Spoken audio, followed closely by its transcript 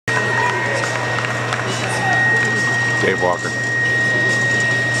Dave Walker.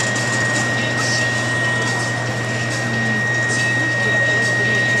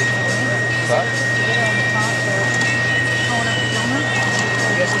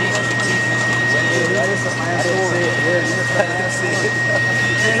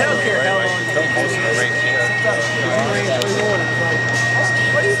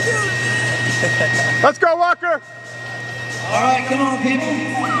 What are you doing? Let's go, Walker! All right, come on, people.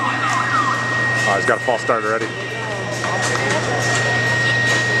 Oh, he's got a false start already. He's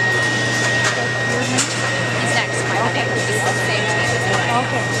next, my honey. This is the same team as mine.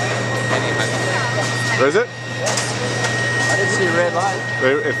 Where is it? I didn't see a red light.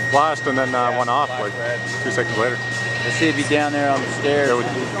 It flashed and then went off like 2 seconds later. Let's see if he's down there on the stairs. It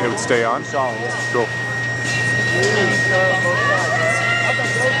would stay on? Solid, yeah. Cool.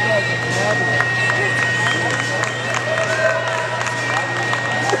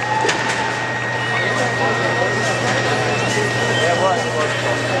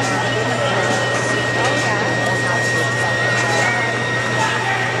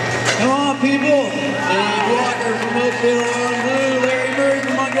 Come on, people. Dave Walker from Oakville on blue. Larry Murray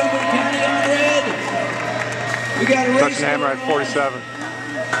from Montgomery County on red. We got a race. Touching hammer at 47.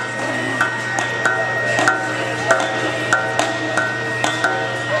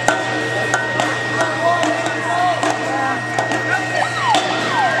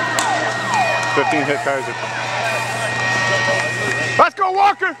 Hit Kaiser. Let's go,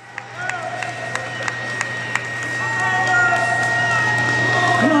 Walker!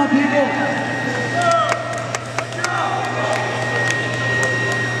 Come on, people.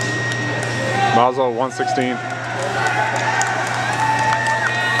 Mazel 116.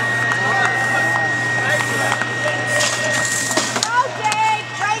 Go, Dave!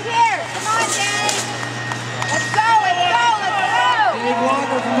 Right here! Come on, Dave! Let's go! Let's go! Let's go! Dave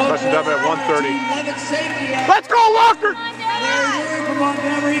Walker from Touching Oakville. W at 130. Safety. Let's go, Walker! Come on, Larry Dave! Murray from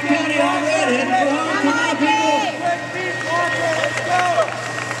Montgomery County on red. Heading for home. Come on, people.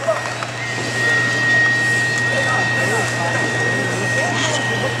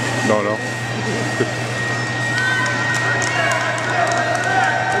 No.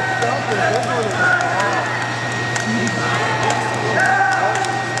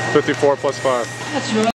 54 plus 5. That's right.